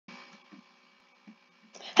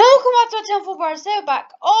Welcome back to our channel for Paris. So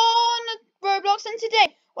back on Roblox, and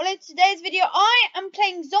in today's video, I am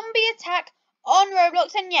playing Zombie Attack on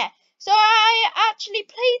Roblox, and yeah, so I actually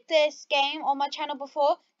played this game on my channel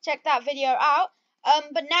before. Check that video out.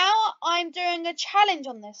 But now I'm doing a challenge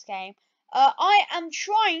on this game. I am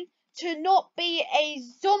trying to not be a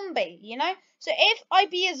zombie, you know. So if I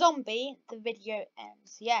be a zombie, the video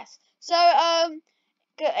ends. Yes. So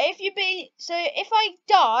if I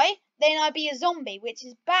die, then I be a zombie, which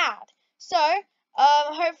is bad. So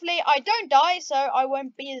hopefully I don't die, so I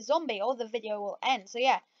won't be a zombie, or the video will end. So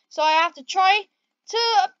yeah, so I have to try to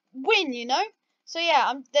win, you know. So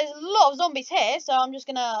yeah, there's a lot of zombies here, so I'm just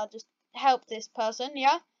gonna help this person.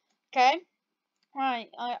 Yeah, okay. Right,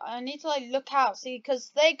 I need to like look out, see, because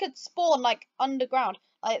they could spawn like underground.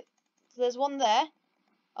 Like there's one there.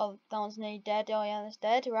 Oh, that one's nearly dead. Oh yeah, that's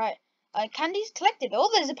dead. Right. Candy's collected. Oh,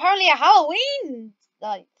 there's apparently a Halloween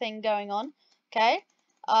like thing going on. Okay.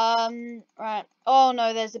 Right. Oh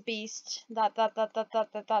no, there's a beast. That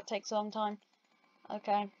takes a long time.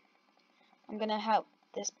 Okay. I'm gonna help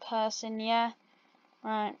this person. Yeah.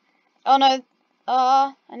 Right. Oh no.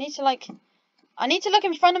 I need to look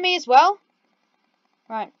in front of me as well.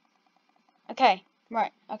 Right. Okay.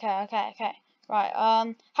 Right. Okay. Right. How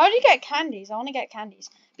do you get candies? I want to get candies.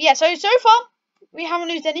 But yeah. So far, we haven't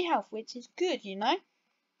lost any health, which is good, you know.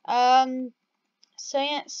 So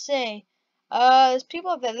let's see. There's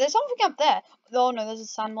people up there. There's something up there. Oh no, there's a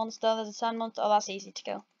sand monster. Oh, that's easy to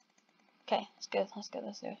kill. Okay, that's good.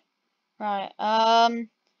 Right. And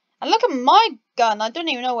look at my gun. I don't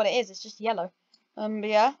even know what it is. It's just yellow. But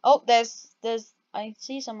yeah. Oh, there's. I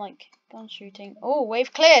see some like gun shooting. Oh,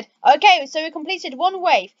 wave cleared. Okay, so we completed one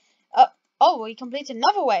wave. Oh, we completed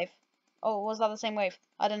another wave. Oh, was that the same wave?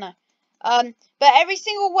 I don't know. But every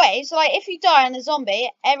single wave, so like if you die on a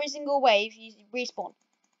zombie, every single wave you respawn.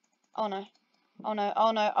 Oh no. Oh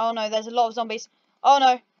no, there's a lot of zombies. Oh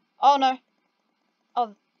no.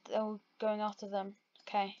 Oh, they're going after them.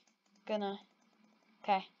 Okay.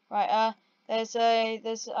 Okay, right, there's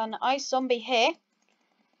an ice zombie here.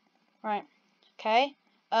 Right. Okay.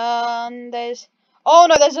 There's oh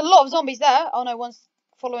no, there's a lot of zombies there. Oh no, one's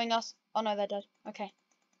following us. Oh no, they're dead. Okay.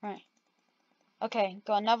 Right. Okay,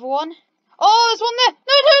 got another one. Oh, there's one there.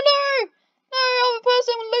 No! No, other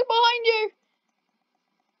person, look behind you.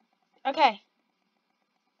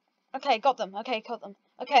 Okay, got them. Okay,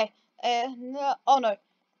 no, oh no,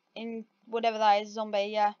 in whatever that is, zombie.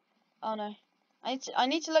 Yeah. Oh no, I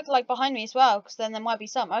need to look like behind me as well, because then there might be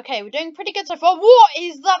some. Okay, we're doing pretty good so far. What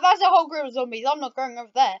is that? That's a whole group of zombies. I'm not going over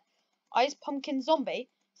there. Ice pumpkin zombie.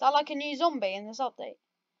 Is that like a new zombie in this update?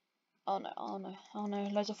 Oh no,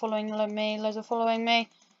 loads are following me.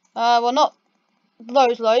 Well, not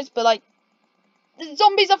loads, but like the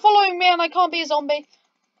zombies are following me and I can't be a zombie,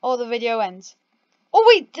 or the video ends. Oh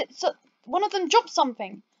wait, so one of them dropped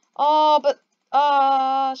something. Oh, but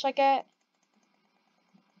should I get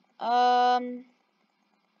oh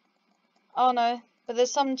no, but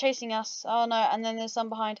there's some chasing us. Oh no, and then there's some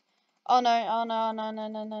behind. Oh no.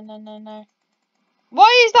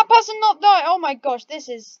 Why is that person not dying? Oh my gosh,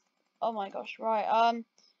 oh my gosh. Right,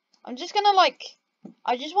 I'm just gonna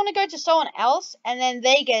I just want to go to someone else, and then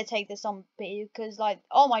they get to take the zombie, because like,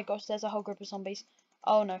 oh my gosh, there's a whole group of zombies.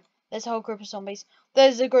 Oh no, there's a whole group of zombies.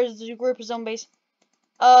 There's a group of zombies.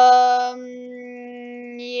 Yeah,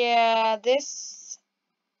 this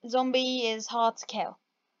zombie is hard to kill.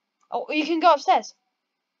 Oh, you can go upstairs.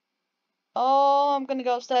 Oh, I'm gonna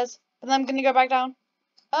go upstairs, but then I'm gonna go back down.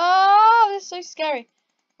 Oh, this is so scary.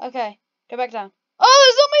 Okay, go back down. Oh,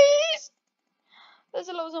 there's zombies! There's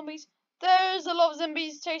a lot of zombies. There's a lot of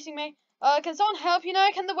zombies chasing me. Can someone help? You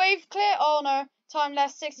know, can the wave clear? Oh no, time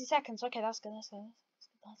left 60 seconds. Okay, that's good.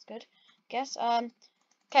 Guess.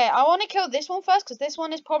 Okay, I want to kill this one first, because this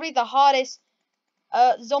one is probably the hardest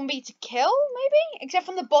zombie to kill, maybe, except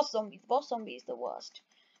from the boss zombie. The boss zombie is the worst.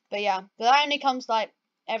 But yeah, but that only comes like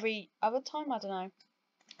every other time. I don't know.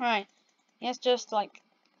 Right, let's just like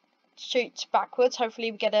shoot backwards.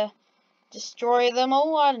 Hopefully we get to destroy them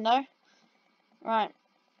all. I don't know. Right.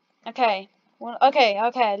 Okay.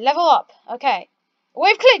 Okay. Level up. Okay.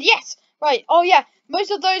 Wave cleared. Yes. Right. Oh yeah.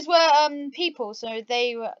 Most of those were people, so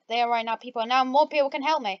they are right now people. And now more people can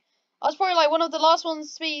help me. I was probably like one of the last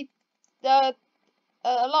ones to be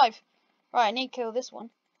alive. Right. I need to kill this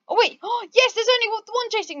one. Oh wait. Oh yes. There's only one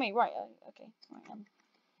chasing me. Right. Okay. Right.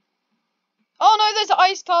 Oh no. There's an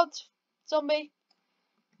ice card zombie.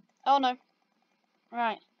 Oh no.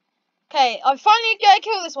 Right. Okay, I finally get to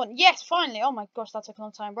kill this one. Yes, finally. Oh my gosh, that took a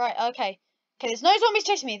long time. Right, okay. Okay, there's no zombies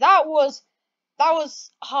chasing me. That was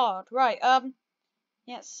hard. Right,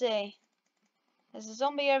 let's see. There's a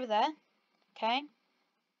zombie over there. Okay.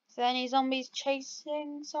 Is there any zombies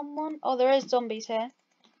chasing someone? Oh, there is zombies here.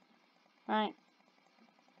 Right.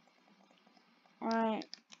 Right.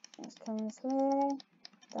 Let's come this way.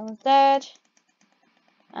 That one's dead.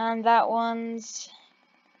 And that one's...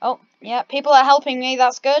 Oh, yeah, people are helping me,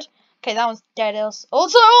 that's good. Okay, that one's dead also.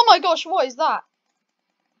 Oh my gosh, what is that?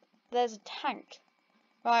 There's a tank.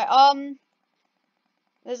 Right,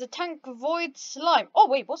 there's a tank void slime. Oh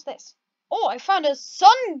wait, what's this? Oh, I found a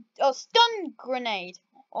stun grenade.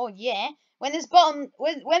 Oh yeah. When there's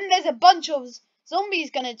a bunch of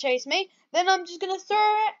zombies gonna chase me, then I'm just gonna throw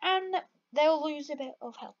it and they'll lose a bit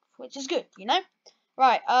of health, which is good, you know?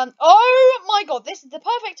 Right, oh my god, this is the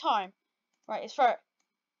perfect time. Right, it's throw it.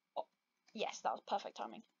 Oh, yes, that was perfect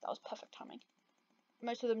timing. That was perfect timing.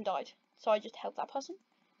 Most of them died, so I just helped that person.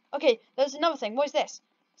 Okay, there's another thing. What is this?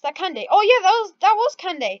 Is that candy? Oh yeah, that was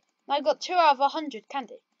candy. I got 2 out of 100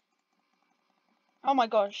 candy. Oh my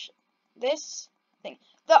gosh, this thing.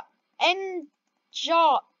 The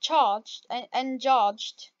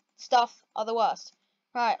charged stuff are the worst.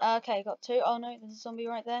 Right, okay, got 2. Oh no, there's a zombie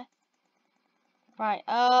right there. Right,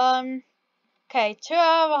 okay, 2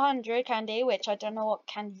 out of 100 candy, which I don't know what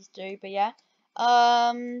candies do, but yeah.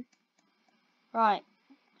 Right,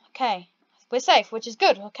 okay, we're safe, which is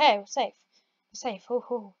good. Okay, we're safe. We're safe.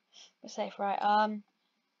 We're safe. Right.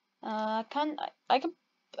 I can.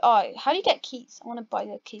 Oh, how do you get keys? I want to buy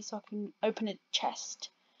the keys so I can open a chest.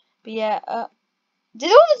 But yeah. Did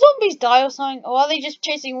all the zombies die or something, or are they just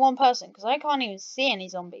chasing one person? Because I can't even see any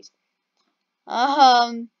zombies.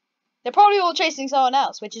 They're probably all chasing someone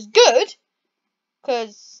else, which is good,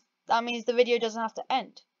 because that means the video doesn't have to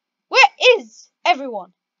end. Where is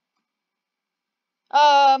everyone?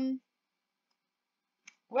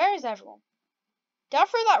 Where is everyone? Did I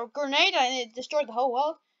throw that grenade and it destroyed the whole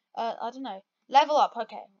world? I don't know. Level up.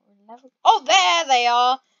 Okay. Oh, there they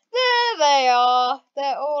are. There they are.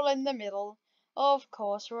 They're all in the middle. Of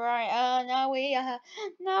course, right. Now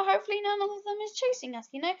hopefully none of them is chasing us,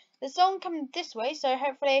 you know? There's someone coming this way, so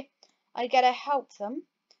hopefully I get to help them.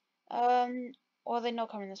 Or are they not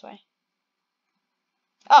coming this way?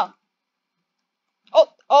 Oh.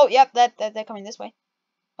 Oh, yep, they're coming this way.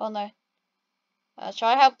 Oh no. Shall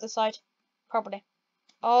I help this side? Probably.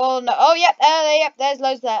 Oh no! Oh yep, there's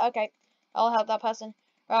loads there. Okay, I'll help that person.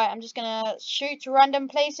 Right, I'm just gonna shoot to random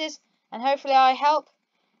places, and hopefully I help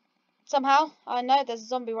somehow. I know there's a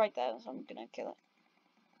zombie right there, so I'm gonna kill it.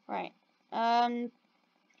 Right. Oh no,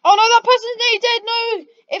 that person's nearly dead. No,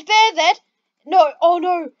 if they're dead, no. Oh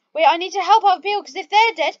no, wait, I need to help other people because if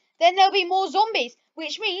they're dead, then there'll be more zombies,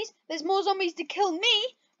 which means there's more zombies to kill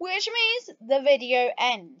me, which means the video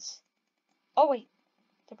ends. Oh wait,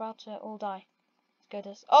 they're about to all die.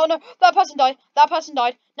 Goodness. Oh no, that person died. That person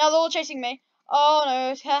died. Now they're all chasing me. Oh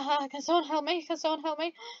no, can someone help me? Can someone help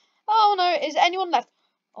me? Oh no, is anyone left?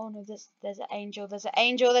 Oh no, there's an angel. There's an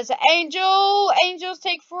angel. There's an angel. Angels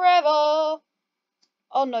take forever.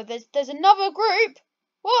 Oh no, there's another group.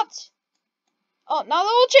 What? Oh, now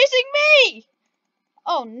they're all chasing me.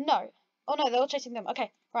 Oh no. Oh no, they're all chasing them.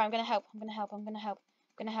 Okay, right, I'm gonna help. I'm gonna help. I'm gonna help.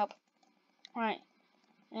 I'm gonna help. Right,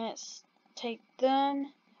 let's take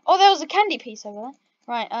them. Oh, there was a candy piece over there.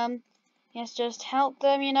 Right, yes, just help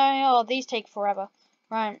them, you know. Oh, these take forever.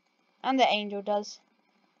 Right, and the angel does.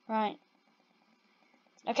 Right.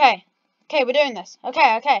 Okay. Okay, we're doing this.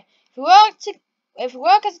 Okay, okay. If we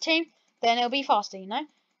work as a team, then it'll be faster, you know.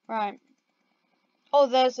 Right. Oh,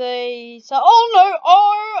 there's a. Oh no!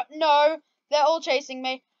 Oh no! They're all chasing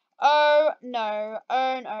me. Oh no!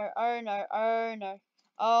 Oh no! Oh no! Oh no!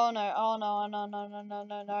 Oh no! Oh no! Oh no! No! No! No!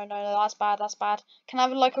 No! No! No! That's bad. That's bad. Can I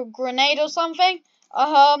have like a grenade or something?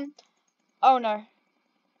 Oh no.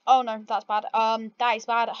 Oh no, that's bad. That is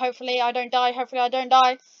bad. Hopefully I don't die. Hopefully I don't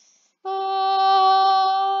die.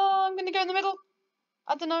 I'm gonna go in the middle.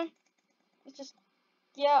 I don't know. It's just,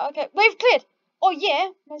 yeah, okay. Wave cleared. Oh yeah,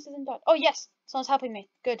 most of them died. Oh yes, someone's helping me.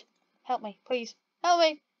 Good. Help me, please. Help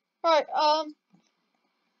me. Right.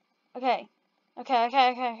 Okay.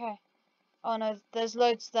 Okay. Oh no, there's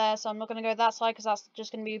loads there, so I'm not gonna go that side because that's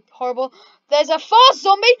just gonna be horrible. There's a fast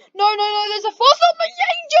zombie. No, there's a fast zombie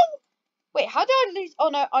angel. Wait, how did I lose? Oh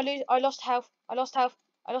no, I lost health. I lost health.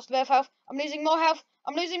 I lost a bit of health. I'm losing more health.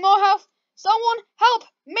 I'm losing more health. Someone help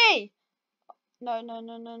me! No.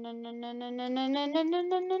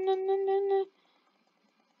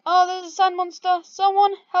 Oh, there's a sand monster.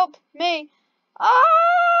 Someone help me.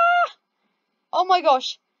 Ah! Oh my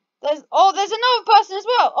gosh. There's another person as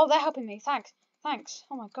well. Oh, they're helping me. Thanks.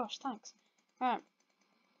 Oh my gosh, thanks. Right.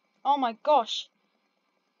 Oh my gosh.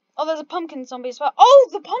 Oh, there's a pumpkin zombie as well. Oh,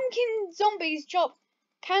 the pumpkin zombies drop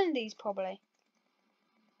candies, probably.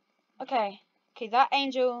 Okay, that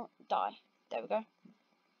angel die. There we go.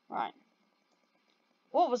 Right.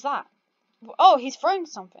 What was that? Oh, he's throwing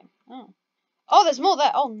something. Oh. Oh, there's more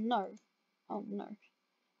there. Oh, no. Oh, no.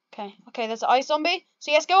 Okay. Okay, there's an ice zombie.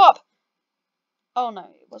 So, yes, go up. Oh, no.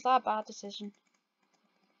 Was that a bad decision?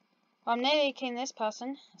 Well, I'm nearly killing this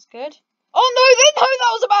person. That's good. Oh, no,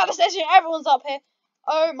 that was a bad decision. Everyone's up here.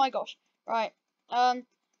 Oh, my gosh. Right.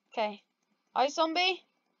 Okay. Ice zombie.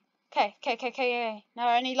 Okay. Now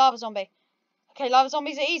I need lava zombie. Okay, lava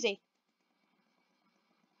zombies are easy.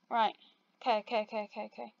 Right.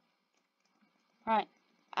 Okay. Right.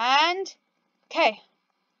 And, okay.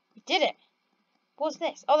 We did it. What's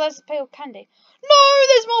this? Oh, there's a pale candy. No,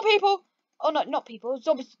 there's more people. Oh, no, not people.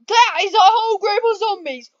 Zombies. That is a whole group of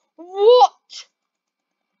zombies. What?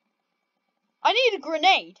 I need a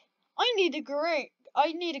grenade. I need a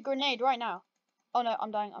grenade right now. Oh, no,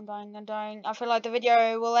 I'm dying. I feel like the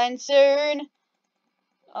video will end soon.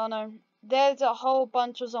 Oh, no. There's a whole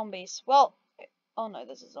bunch of zombies. Well, oh, no,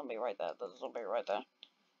 there's a zombie right there.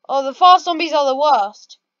 Oh, the fast zombies are the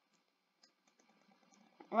worst.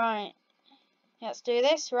 Right. Let's do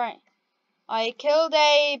this. Right. I killed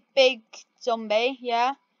a big zombie,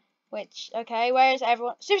 yeah. Which, okay, where is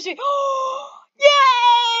everyone? Super speed! Yay!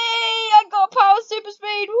 I got power super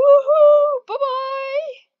speed! Woohoo!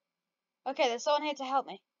 Bye-bye! Okay, there's someone here to help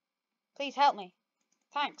me. Please help me.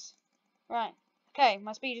 Thanks. Right. Okay,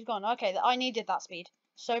 my speed is gone. Okay, I needed that speed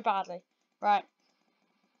so badly. Right.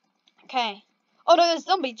 Okay. Oh no, there's a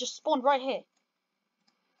zombie just spawned right here.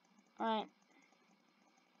 Right.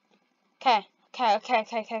 Okay.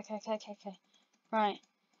 Right.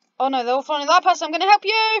 Oh no, they're all following that person. I'm gonna help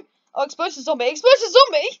you. Oh, explosive zombie. Explosive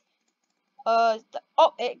zombie. Oh,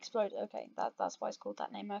 it exploded. Okay, that's why it's called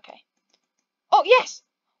that name. Okay. Oh yes,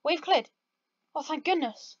 we've cleared. Oh thank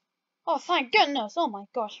goodness. Oh thank goodness. Oh my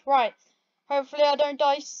gosh. Right. Hopefully I don't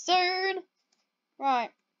die soon.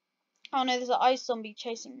 Right. Oh no, there's an ice zombie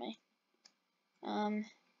chasing me.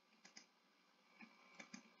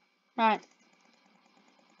 Right.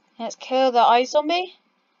 Let's kill the ice zombie.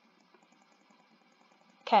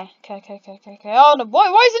 Okay. Oh no,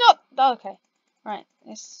 why is it not? Oh, okay. Right.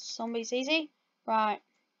 This zombie's easy. Right.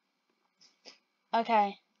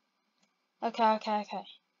 Okay. Oh,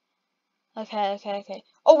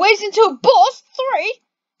 wait until boss 3.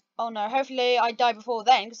 Oh no, hopefully I die before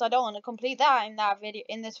then because I don't want to complete that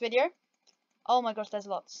in this video. Oh my gosh, there's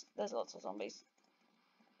lots of zombies.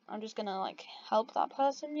 I'm just gonna like help that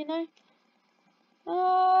person, you know.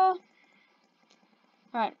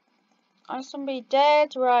 Right. Ice zombie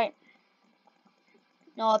dead. Right.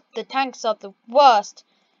 No, the tanks are the worst.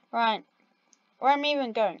 Right. Where am I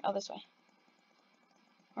even going? Oh, this way.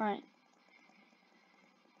 Right.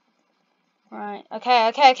 Right.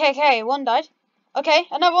 Okay. One died. Okay,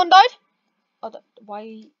 another one died. Oh,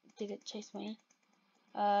 why did it chase me?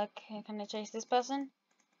 Can I chase this person?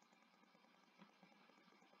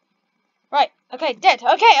 Right. Okay, dead.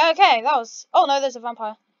 Okay. That was. Oh no, there's a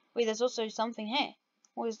vampire. Wait, there's also something here.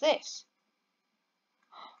 What is this?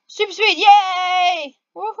 Super speed! Yay!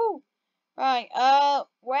 Woohoo! Right.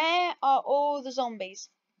 Where are all the zombies?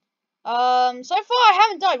 So far I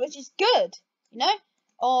haven't died, which is good. You know?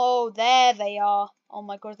 Oh, there they are. Oh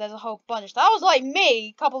my god, there's a whole bunch. That was like me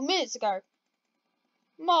a couple minutes ago.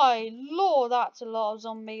 My lord, that's a lot of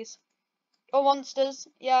zombies. Or monsters,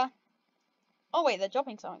 yeah. Oh wait, they're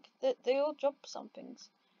dropping something. They all drop somethings.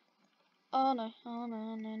 Oh no. Oh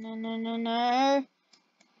no.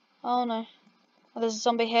 Oh no. Oh, there's a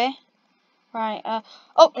zombie here. Right,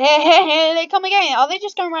 oh, here they come again. Are they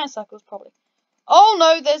just going around in circles? Probably. Oh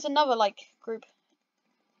no, there's another, like, group.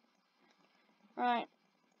 Right.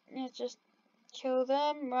 Let's just kill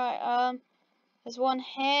them. Right, there's one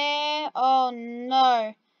here. Oh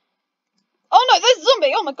no. Oh no, there's a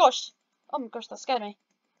zombie. Oh my gosh. Oh my gosh, that scared me.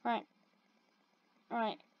 Right.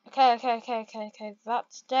 Okay.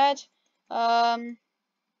 That's dead. Right.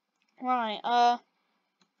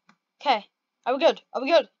 Okay. Are we good?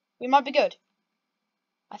 We might be good.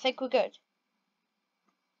 I think we're good.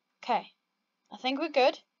 Okay. I think we're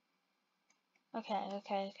good. Okay.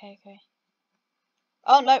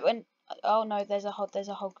 Oh no, there's a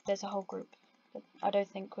whole group. I don't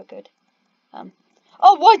think we're good.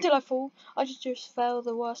 Oh, why did I fall? I just fell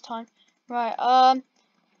the worst time. Right,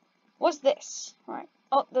 what's this? Right.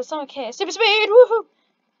 Oh, there's something here. Super speed! Woohoo!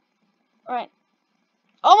 Right.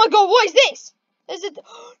 Oh my god, what is this?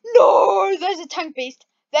 No, there's a tank beast.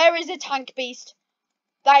 There is a tank beast.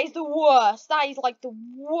 That is the worst. That is like the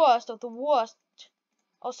worst of the worst.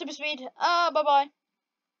 Oh, super speed. Bye-bye.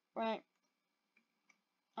 Right.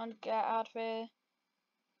 And get out of here.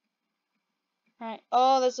 Right.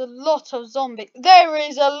 Oh, there's a lot of zombies. There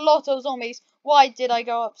is a lot of zombies. Why did I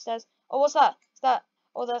go upstairs? Oh, what's that? Is that?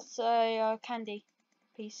 Oh, that's a candy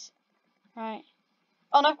piece. Right.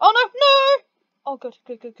 Oh no! Oh no! No! Oh, good.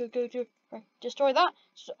 Right. Destroy that.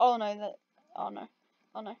 Oh no! That. Oh no!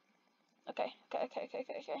 Oh no! Okay.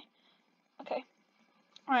 Okay.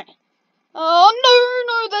 Right. Oh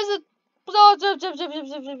no! There's a.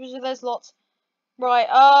 There's lots. Right.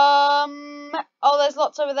 Oh, there's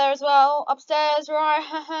lots over there as well. Upstairs.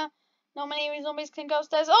 Right. Not many zombies can go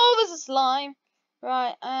upstairs. Oh, there's a slime.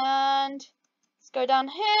 Right. And let's go down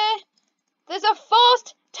here. There's a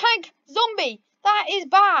fast tank zombie. That is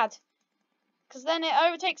bad. Because then it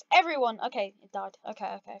overtakes everyone. Okay, it died.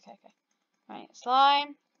 Okay. Right,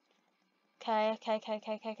 slime.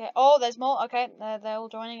 Okay. Oh, there's more. Okay, they're all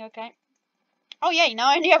joining. Okay. Oh yeah, now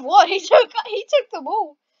I only have one. He took them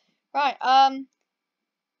all. Right.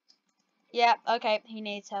 Yeah. Okay. He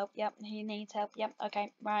needs help. Yep. He needs help. Yep.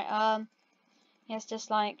 Okay. Right. Yes, just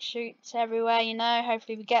like shoots everywhere. You know.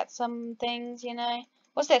 Hopefully we get some things. You know.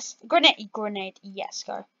 What's this? Grenade. Yes.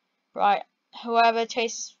 Go. Right. Whoever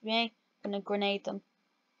chases me, I'm gonna grenade them.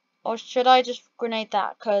 Or should I just grenade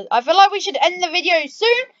that? Because I feel like we should end the video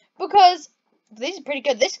soon. Because this is pretty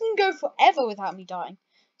good. This can go forever without me dying.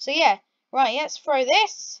 So yeah. Right, let's throw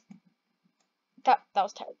this. That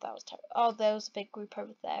was terrible. Oh, there was a big group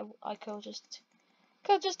over there. I could have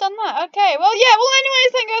just done that. Okay. Well, yeah. Well,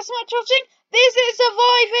 anyways, thank you guys so much for watching. This is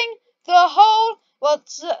surviving the whole. Well,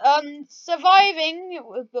 surviving.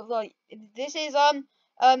 Like this is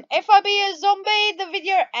If I be a zombie, the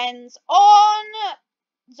video ends on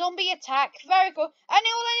zombie attack. Very cool.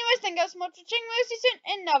 Anyways, thank you guys so much for watching. We'll see you soon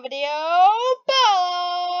in another video.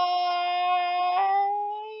 Bye.